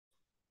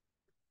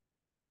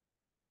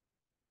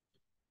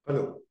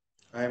Hello,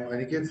 I am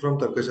Aniket from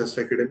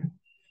Tarkashastra Academy.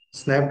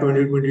 Snap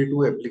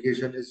 2022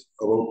 application is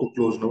about to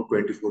close now,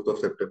 24th of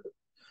September.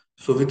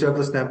 So, which are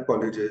the Snap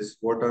colleges?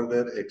 What are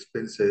their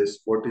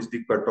expenses? What is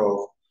the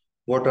cutoff?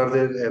 What are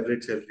their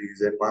average salaries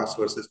and marks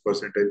versus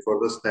percentage for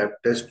the Snap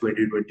Test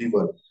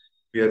 2021?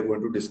 We are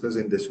going to discuss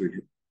in this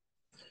video.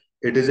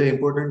 It is an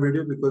important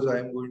video because I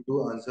am going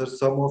to answer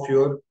some of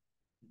your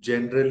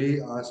generally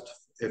asked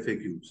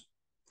FAQs.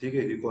 ठीक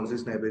है कि कौन सी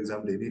snap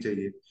exam देनी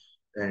चाहिए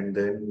and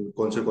then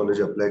कौन से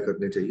college apply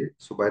करने चाहिए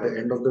सो by the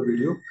end of the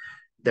video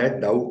that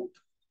doubt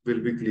will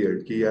be clear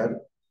कि यार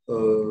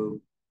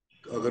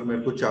अगर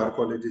मेरे को चार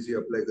कॉलेजेस ही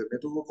अप्लाई करने हैं,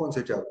 तो वो कौन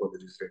से चार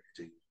कॉलेजेस रहने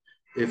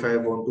चाहिए if I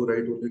want to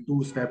right only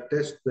to snap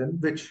test then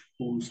which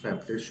two snap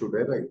test should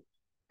I right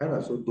है ना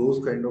सो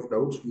those kind of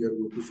doubts we are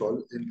going to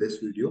solve in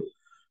this video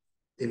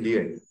in the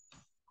end.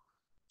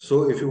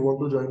 So if you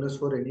want to join us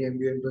for any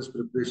MBA entrance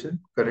preparation,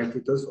 connect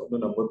with us on the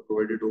number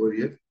provided over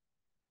here.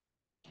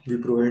 We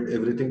provide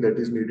everything that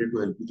is needed to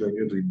help you join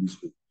your dream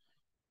school.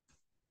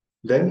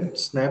 Then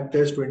Snap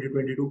Test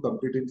 2022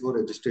 complete info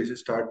registration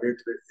start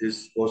date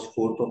was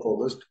 4th of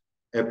August.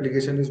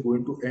 Application is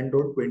going to end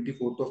on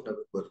 24th of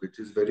November, which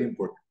is very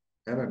important.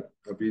 And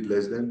abhi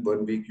less than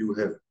 1 week you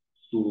have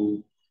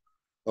to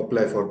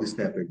apply for the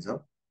Snap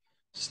exam.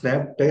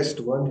 Snap Test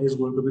 1 is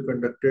going to be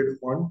conducted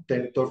on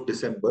 10th of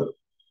December.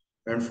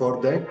 And for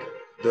that,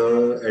 the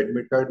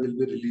admit card will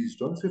be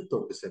released on 5th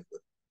of December.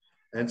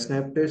 And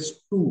Snap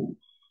Test 2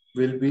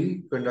 will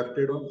be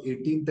conducted on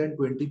 18th and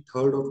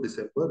 23rd of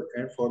December.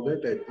 And for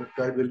that, admit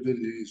card will be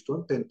released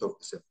on 10th of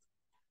December.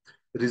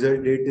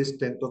 Result date is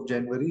 10th of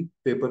January.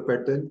 Paper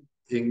pattern,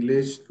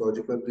 English,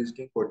 logical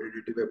reasoning,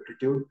 quantitative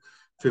aptitude,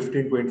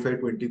 15, 25,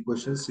 20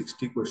 questions,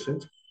 60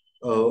 questions.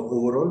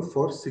 Overall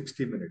for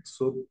 60 minutes.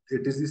 So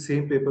it is the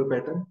same paper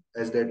pattern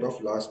as that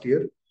of last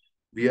year.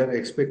 We are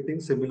expecting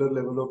similar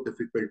level of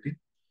difficulty.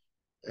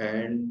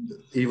 And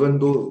even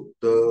though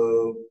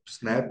the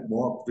snap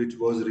mock which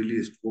was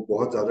released वो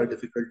बहुत ज़्यादा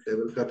difficult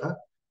level का था,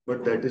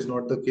 but that is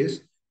not the case.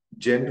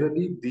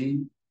 Generally, the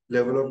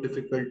level of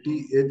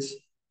difficulty is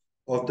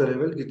of the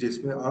level कि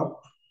जिसमें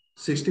आप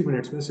 60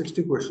 minutes में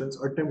 60 questions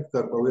attempt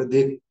कर पाओ या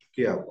देख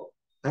के आ पाओ,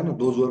 है ना?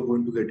 Those who are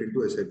going to get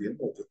into SIBM,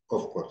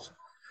 of course.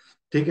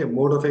 ठीक है.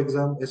 Mode of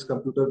exam is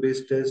computer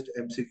based test.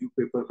 MCQ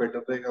paper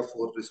pattern रहेगा,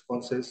 4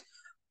 responses,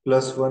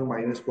 +1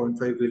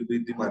 -0.5 will be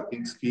the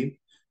marking scheme,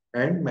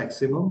 and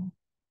maximum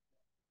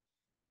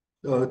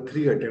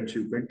 3 attempts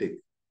you can take.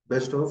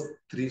 Best of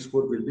 3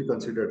 score will be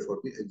considered for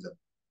the exam.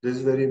 This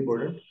is very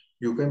important.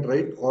 You can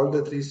write all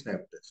the 3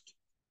 snap tests.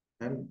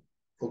 And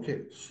okay,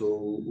 so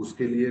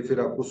उसके लिए फिर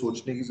आपको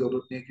सोचने की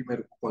जरूरत नहीं है कि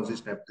मेरे को कौन सी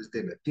स्नैप टेस्ट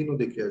देना है, तीनों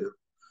देखे आ जाओ.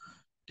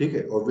 ठीक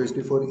है.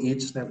 Obviously for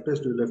each snap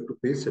test you will have to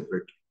pay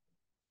separately.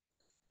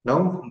 Now,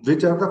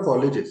 which are the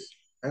colleges?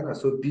 है ना?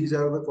 So these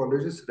are the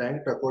colleges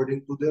ranked according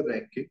to their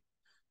ranking.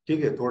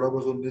 ठीक है. थोड़ा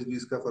बहुत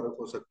 19-20 का फर्क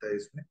हो सकता है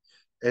इसमें.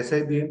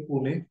 SIBM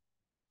पुणे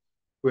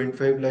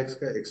 25 lakhs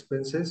का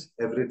expenses,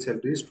 average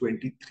salary is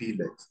 23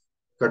 lakhs.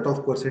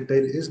 Cutoff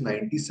percentile is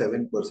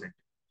 97%.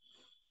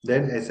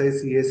 Then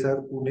SICSR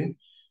Pune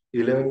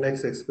 11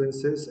 lakhs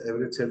expenses,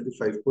 average salary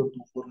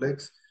 5.24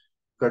 lakhs,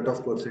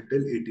 cutoff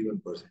percentile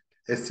 81%.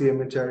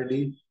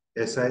 SCMHRD,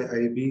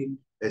 SIIB,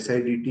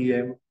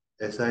 SIDTM,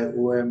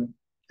 SIOM,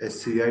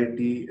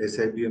 SCIT,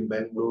 SIBM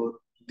Bangalore.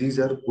 These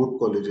are good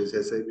colleges.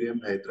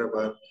 SIBM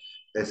Hyderabad,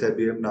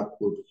 SIBM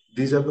Nagpur.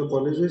 These are the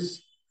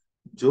colleges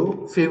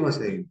जो famous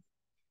है.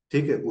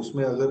 ठीक है.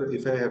 उसमें अगर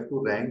if I have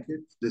to rank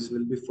it, this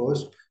will be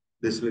first,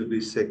 this will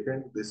be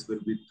second, this will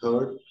be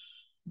third,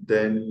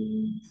 then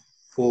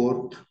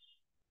fourth,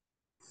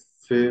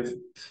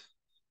 fifth,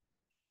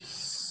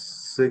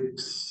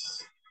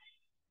 sixth,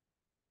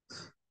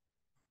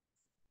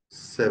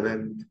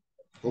 seventh.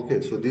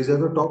 Okay, so these are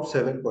the top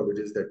 7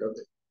 colleges that are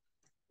there.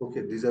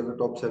 Okay, these are the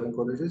top 7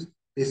 colleges.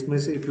 इसमें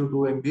से if you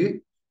do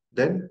MBA,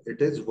 then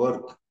it is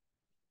worth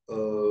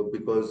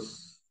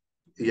because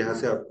यहाँ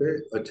से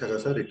आपके अच्छा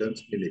खासा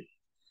returns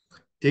मिलेगा.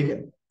 ठीक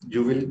है.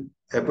 You will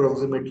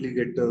approximately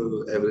get the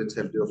average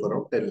salary of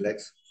around 10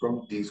 lakhs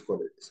from these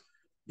colleges,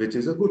 which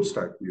is a good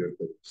start to your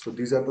career. So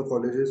these are the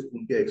colleges.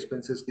 उनके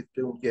expenses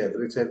कितने, उनके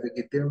average salary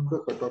कितने,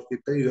 उनका cut off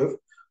कितना, you have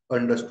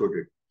understood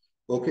it.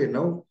 Okay,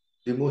 now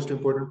the most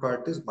important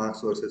part is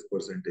marks versus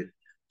percentage.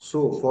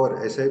 So for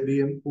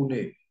SIBM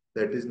Pune,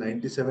 that is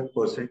 97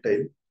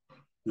 percentile.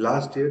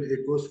 Last year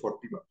it was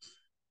 40 marks.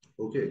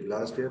 Okay,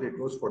 last year it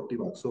was 40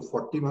 marks. So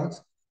 40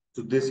 marks.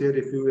 So this year,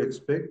 if you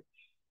expect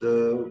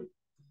the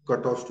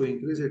cutoffs to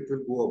increase, it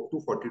will go up to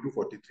 40 to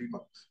 43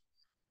 marks.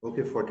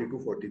 Okay, 40 to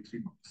 43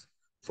 marks.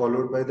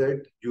 Followed by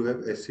that, you have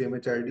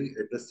SCMHRD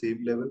at the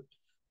same level.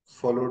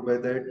 Followed by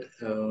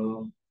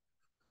that,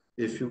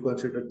 if you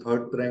consider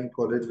third ranked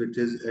college, which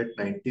is at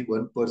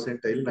 91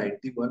 percentile,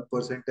 91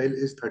 percentile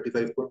is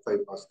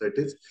 35.5 marks. That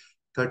is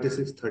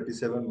 36,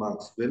 37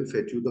 marks will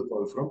fetch you the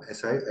call from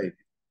SIIB.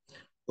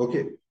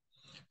 Okay,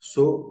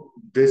 so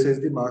this is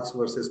the marks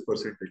versus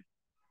percentage.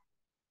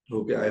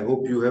 Okay, I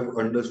hope you have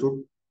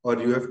understood or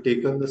you have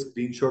taken the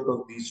screenshot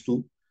of these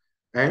two.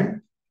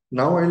 And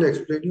now I'll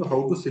explain you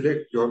how to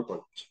select your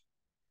college.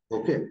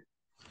 Okay.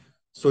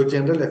 So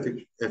general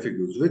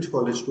FAQs, which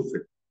college to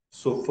fit?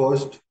 So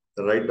first,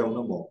 write down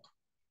a mock.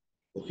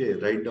 Okay,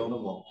 write down a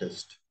mock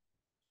test.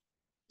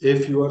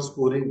 If you are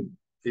scoring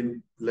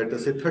in, let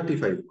us say,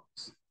 35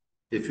 marks,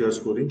 if you are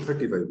scoring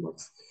 35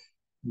 marks,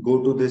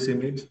 go to this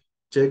image,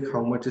 check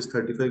how much is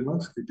 35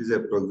 marks. It is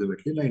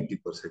approximately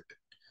 90%.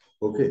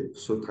 Okay,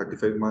 so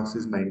 35 marks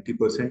is 90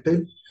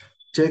 percentile.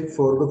 Check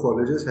for the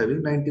colleges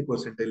having 90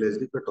 percentile as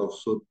the cutoff.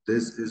 So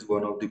this is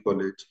one of the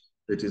college,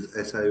 which is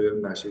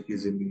SIOM Nashik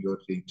is in your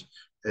range.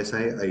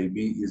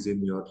 SIIB is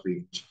in your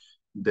range.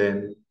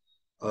 Then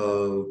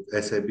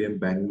SIBM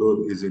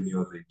Bangalore is in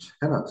your range.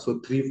 है ना? So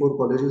 3-4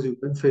 colleges you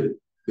can fill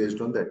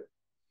based on that.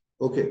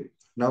 Okay.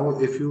 Now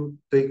if you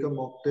take a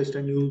mock test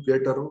and you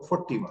get around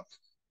 40 marks.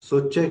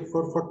 So check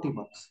for 40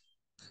 marks.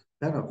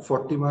 है ना?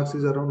 40 marks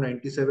is around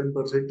 97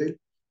 percentile.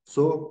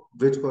 So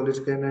which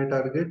college can I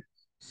target?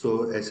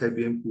 So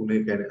SIBM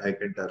Pune I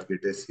can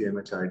target,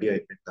 SCMHRD I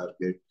can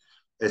target,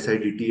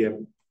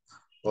 SIDTM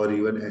or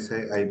even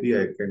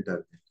SIIB I can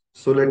target.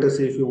 So let us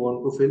say if you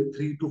want to fill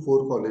 3 to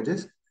 4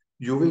 colleges,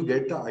 you will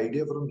get the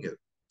idea from here.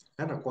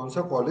 है ना? कौन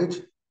सा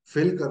college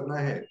fill करना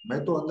है,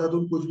 मैं तो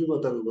अंधाधुंध कुछ भी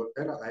बता दूंगा,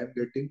 है ना? I am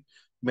getting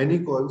many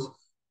calls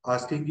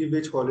asking you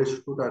which college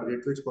to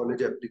target, which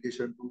college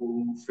application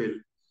to fill.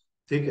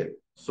 ठीक है?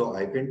 So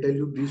I can tell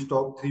you these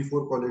top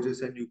 3-4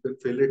 colleges and you can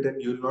fill it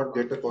and you will not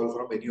get a call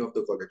from any of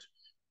the college.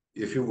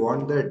 If you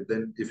want that,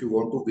 then if you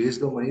want to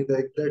waste the money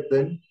like that,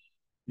 then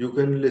you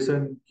can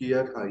listen कि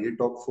यार हाँ ये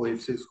top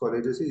 4-6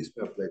 colleges है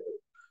इसमें apply करो.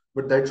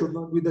 But that should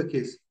not be the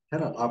case. है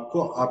ना?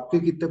 आपको आपके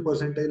कितने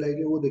परसेंटाइल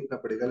आएंगे वो देखना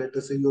पड़ेगा. Let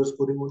us say you are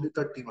scoring only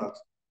 30 marks.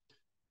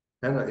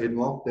 है ना? In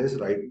mock test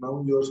right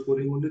now you are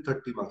scoring only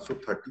 30 marks. So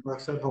 30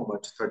 marks are how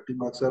much? 30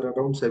 marks are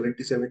around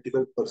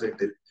 70-75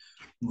 percentile.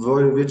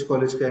 Which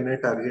college can I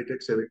target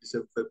at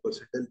 70-75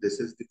 percentile? This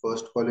is the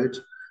first college.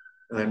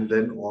 And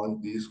then on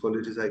these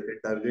colleges I can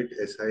target.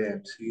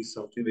 SIMC is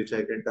something which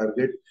I can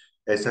target.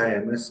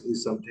 SIMS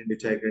is something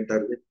which I can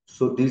target.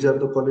 So these are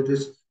the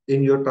colleges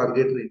in your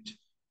target range.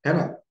 है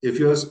ना? If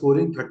you are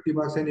scoring 30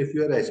 marks and if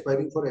you are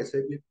aspiring for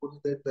SIB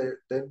Pune,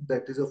 then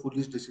that is a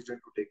foolish decision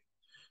to take.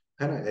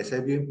 है ना?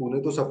 SIB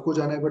Pune तो सबको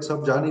जाना है, but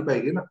सब जा नहीं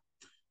पाएंगे ना.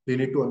 We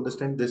need to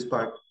understand this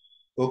part.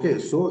 Okay,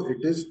 so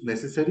it is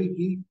necessary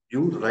कि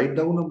you write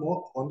down a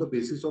mock, on the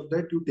basis of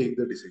that you take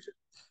the decision.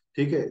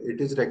 ठीक है?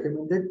 It is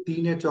recommended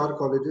 3 या 4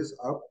 colleges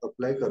आप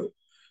apply करो.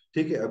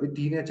 ठीक है? अभी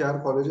 3 या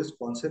 4 colleges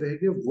कौन से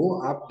रहेंगे वो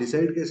आप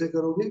decide कैसे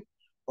करोगे?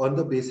 On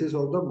the basis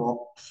of the mock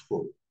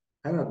score.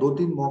 है ना?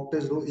 2-3 mock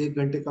test दो, 1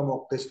 घंटे का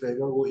mock test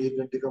रहेगा, वो 1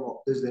 घंटे का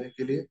mock test देने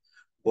के लिए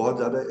बहुत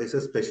ज्यादा ऐसा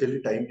स्पेशली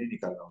टाइम नहीं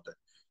निकालना होता है.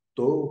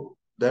 तो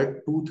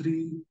that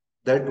 2-3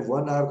 that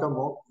 1 hour का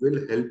mock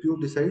will help you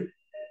decide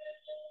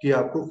कि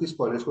आपको किस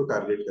कॉलेज को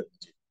टारगेट करना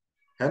चाहिए.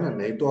 है ना?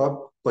 नहीं तो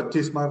आप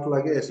 25 मार्क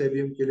लाके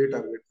एसआईबीएम के लिए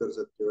टारगेट कर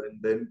सकते हो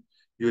and then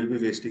you will be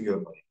wasting your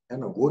money. है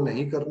ना? वो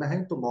नहीं करना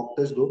है तो मॉक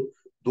टेस्ट दो.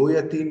 2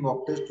 या 3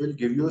 mock test will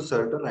give you a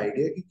certain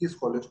idea कि किस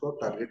कॉलेज को आप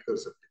टारगेट कर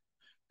सकते हैं.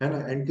 है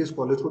ना? एंड किस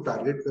कॉलेज को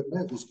टारगेट करना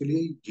है उसके लिए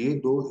ये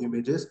 2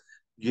 इमेजेस,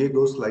 ये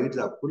 2 स्लाइड्स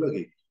आपको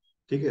लगेगी.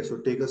 ठीक है? So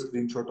take a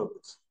screenshot of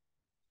this.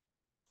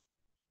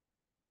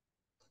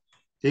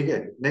 ठीक है?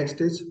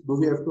 Next is, do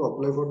we have to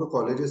apply for the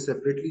colleges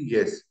separately?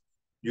 Yes,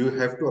 you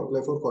have to apply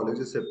for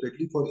colleges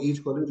separately. For each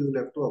college you will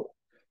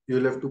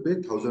have to pay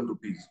 1,000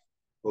 rupees.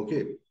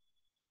 Okay.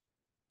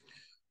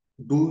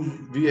 Do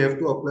we have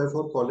to apply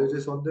for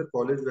colleges on their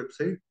college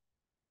website?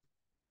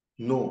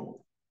 No,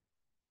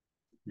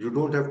 you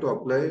don't have to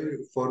apply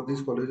for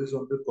these colleges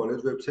on the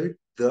college website.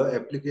 The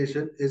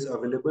application is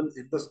available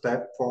in the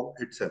SNAP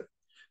form itself.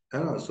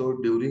 है ना? So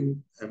during,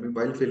 I mean,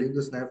 while filling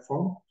the SNAP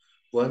form,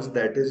 once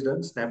that is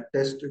done, SNAP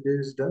test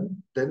is done,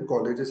 then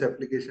colleges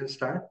application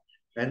start,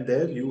 and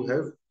there you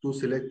have to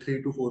select 3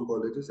 to 4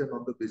 colleges, and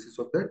on the basis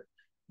of that,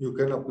 you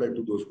can apply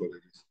to those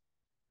colleges.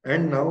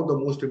 And now the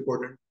most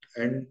important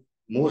and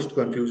most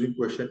confusing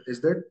question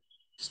is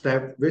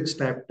that which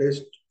SNAP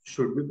test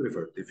should be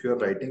preferred. If you are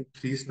writing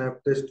 3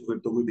 SNAP tests, फिर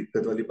तो कोई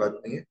दिक्कत वाली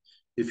बात नहीं है.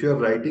 If you are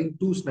writing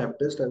 2 SNAP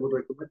tests, I would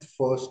recommend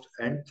first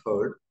and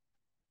third.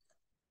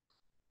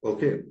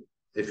 Okay.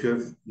 If you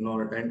have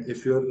not, and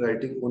if you are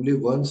writing only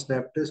 1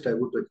 SNAP test, I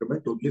would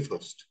recommend only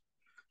first.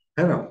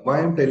 है ना? Why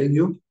I'm telling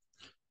you?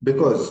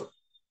 Because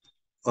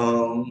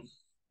um,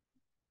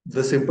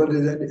 the simple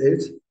reason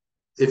is,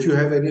 if you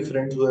have any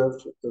friends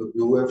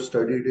who have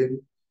studied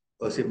in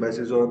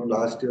Symbiosis or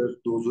last year,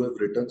 those who have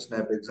written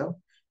SNAP exam,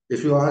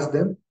 if you ask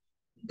them,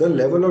 the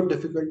level of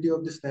difficulty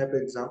of the SNAP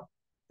exam,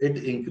 it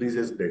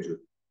increases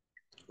gradually.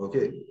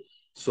 Okay.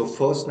 So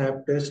first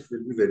SNAP test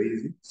will be very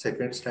easy.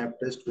 Second SNAP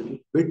test will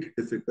be bit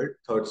difficult.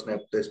 Third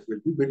SNAP test will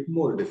be bit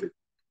more difficult.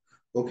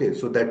 Okay,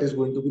 so that is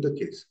going to be the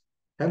case.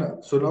 है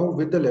ना? So now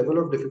with the level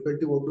of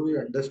difficulty, what do we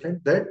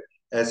understand? That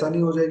ऐसा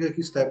नहीं हो जाएगा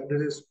कि snap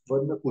test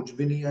 1 में कुछ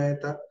भी नहीं आया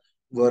था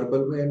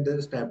verbal में and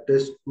then snap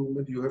test 2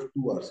 में you have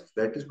 2 hours.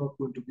 That is not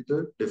going to be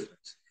the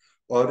difference.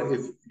 Or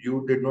if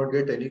you did not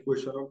get any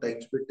question on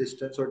time, speed,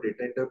 distance or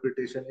data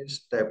interpretation in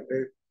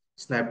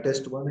snap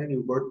test 1 and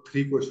you got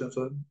 3 questions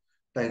on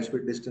time,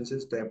 speed, distance in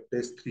snap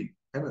test 3.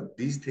 है ना?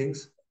 These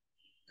things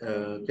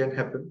can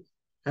happen,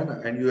 है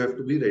ना? And you have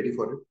to be ready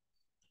for it.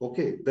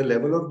 Okay, the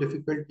level of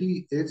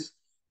difficulty is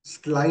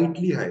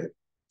slightly higher,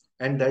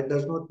 and that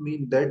does not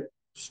mean that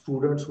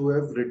students who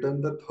have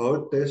written the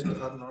third test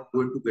are not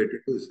going to get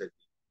into SIP.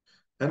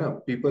 है ना?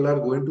 People are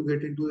going to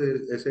get into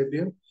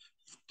SIPM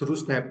through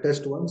snap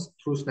test one,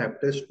 through snap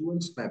test to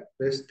and snap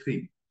test three,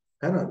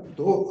 है ना?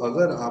 तो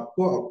अगर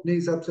आपको अपने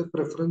हिसाब से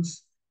प्रेफरेंस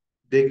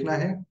देखना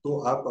है तो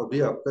आप अभी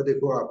आपका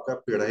देखो, आपका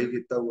पढ़ाई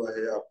कितना हुआ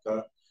है, आपका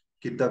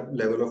कितना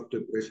लेवल ऑफ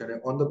प्रिपरेशन है,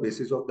 on the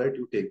basis of that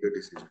you take the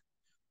decision.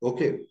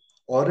 Okay,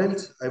 or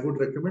else I would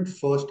recommend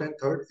first and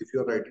third if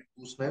you're writing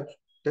two snap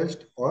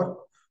test, or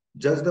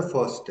just the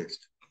first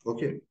test.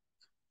 Okay,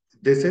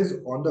 this is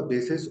on the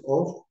basis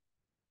of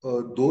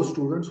those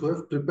students who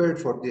have prepared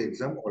for the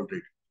exam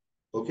already.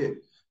 Okay,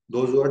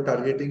 those who are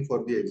targeting for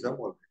the exam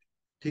already.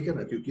 ठीक है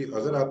ना? क्योंकि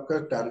अगर आपका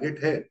target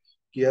है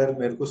कि यार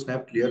मेरे को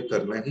स्नैप क्लियर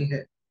करना ही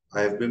है,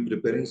 I have been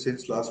preparing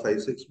since last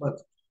 5-6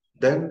 months,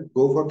 then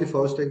go for the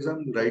first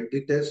exam, right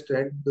the test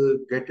and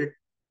get it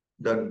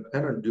done,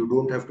 है ना? You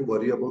don't have to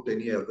worry about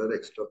any other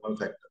external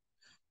factor.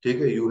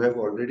 ठीक है, you have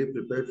already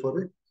prepared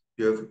for it,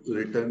 you have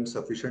return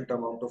sufficient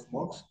amount of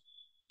marks,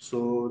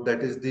 so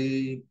that is the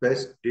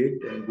best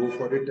date, and go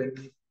for it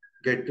and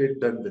get it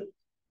done with.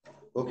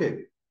 Okay,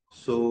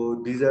 so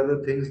these are the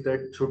things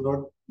that should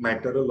not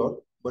matter a lot.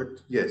 But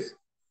yes,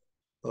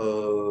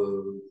 uh,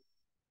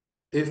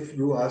 if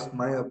you ask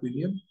my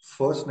opinion,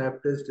 first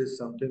snap test is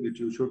something which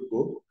you should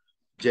go.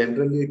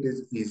 Generally, it is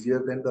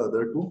easier than the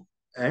other two,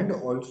 and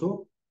also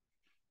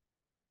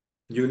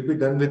you will be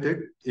done with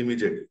it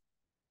immediately.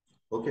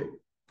 Okay.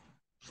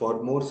 For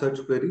more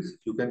such queries,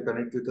 you can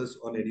connect with us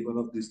on any one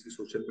of these three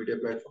social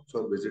media platforms,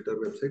 or visit our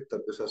website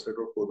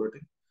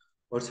tarkashastra.co.in,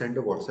 or send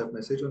a WhatsApp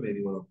message on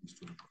any one of these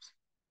two numbers.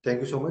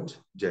 Thank you so much.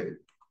 Jai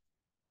Hind.